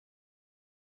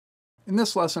In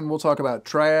this lesson, we'll talk about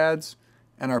triads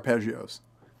and arpeggios.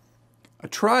 A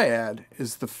triad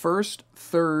is the first,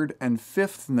 third, and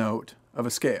fifth note of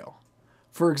a scale.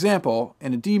 For example,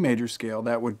 in a D major scale,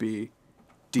 that would be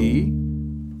D,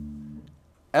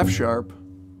 F sharp,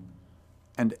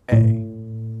 and A.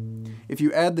 If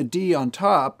you add the D on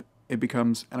top, it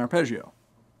becomes an arpeggio.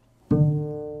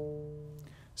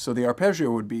 So the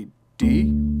arpeggio would be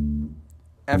D,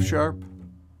 F sharp,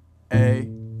 A,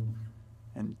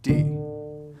 and D.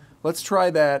 Let's try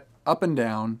that up and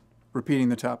down, repeating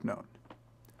the top note.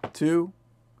 2,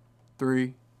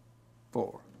 3,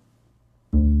 4.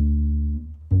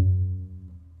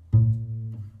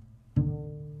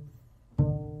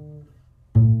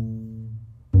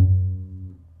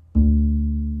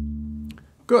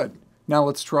 Good. Now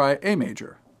let's try A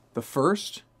major, the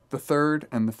first, the third,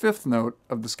 and the fifth note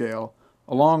of the scale,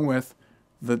 along with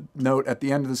the note at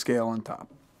the end of the scale on top.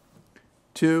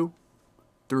 2,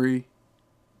 3,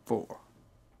 4.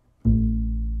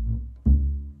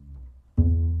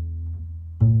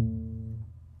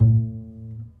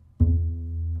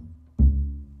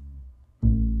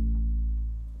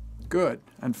 Good.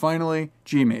 And finally,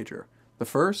 G major, the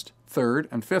first, third,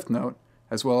 and fifth note,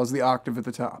 as well as the octave at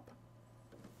the top.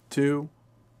 2,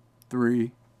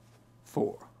 3,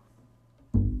 4.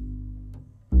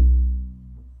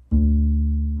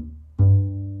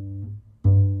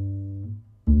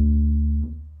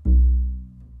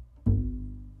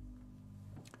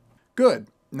 Good.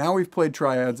 Now we've played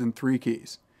triads in 3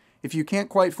 keys. If you can't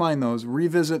quite find those,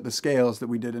 revisit the scales that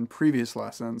we did in previous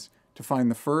lessons to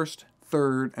find the first,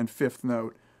 third, and fifth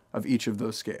note of each of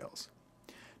those scales.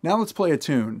 Now let's play a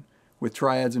tune with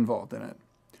triads involved in it.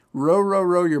 Row, Row,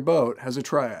 Row Your Boat has a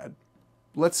triad.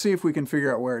 Let's see if we can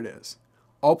figure out where it is.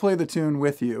 I'll play the tune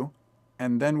with you,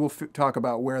 and then we'll talk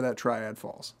about where that triad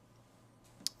falls.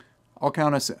 I'll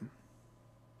count us in.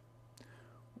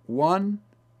 1,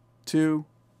 2,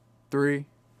 3,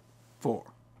 4.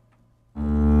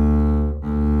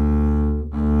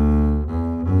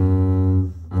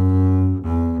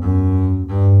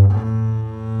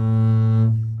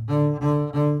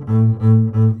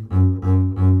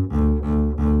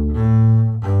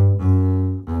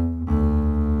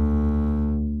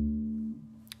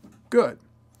 Good.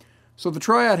 So the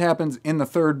triad happens in the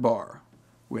third bar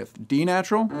with D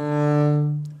natural,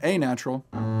 A natural,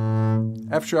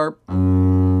 F sharp,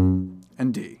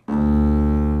 and D.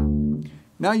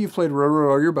 Now you've played Row, Row,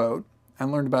 Row Your Boat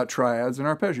and learned about triads and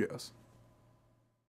arpeggios.